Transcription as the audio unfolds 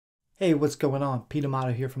Hey, what's going on? Pete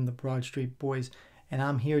Amato here from the Broad Street Boys, and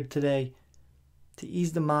I'm here today to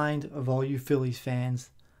ease the mind of all you Phillies fans.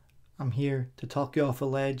 I'm here to talk you off a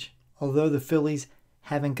ledge. Although the Phillies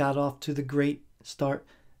haven't got off to the great start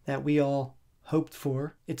that we all hoped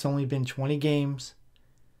for, it's only been 20 games.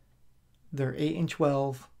 They're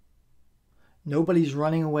 8-12. Nobody's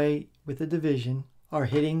running away with the division. Our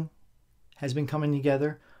hitting has been coming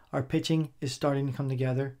together. Our pitching is starting to come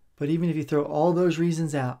together. But even if you throw all those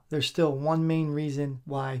reasons out, there's still one main reason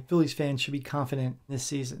why Phillies fans should be confident this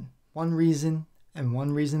season. One reason and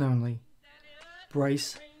one reason only.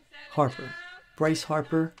 Bryce Harper. Bryce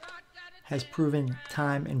Harper has proven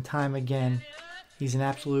time and time again he's an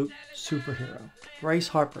absolute superhero. Bryce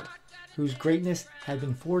Harper, whose greatness had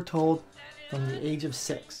been foretold from the age of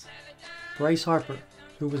 6. Bryce Harper,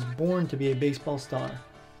 who was born to be a baseball star,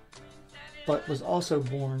 but was also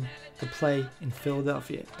born to play in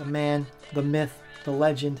Philadelphia. The man, the myth, the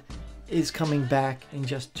legend is coming back in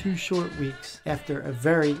just 2 short weeks after a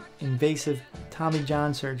very invasive Tommy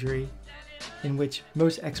John surgery in which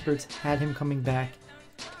most experts had him coming back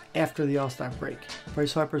after the All-Star break.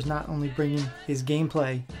 Bryce Harper is not only bringing his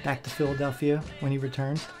gameplay back to Philadelphia when he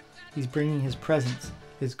returns, he's bringing his presence,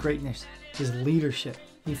 his greatness, his leadership.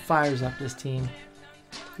 He fires up this team.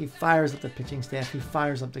 He fires up the pitching staff. He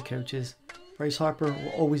fires up the coaches. Bryce Harper will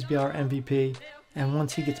always be our MVP, and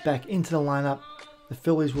once he gets back into the lineup, the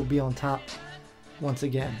Phillies will be on top once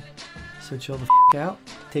again. So chill the f*** out,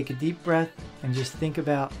 take a deep breath, and just think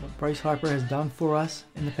about what Bryce Harper has done for us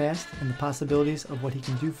in the past and the possibilities of what he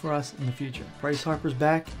can do for us in the future. Bryce Harper's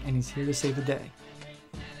back, and he's here to save the day.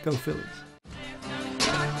 Go Phillies.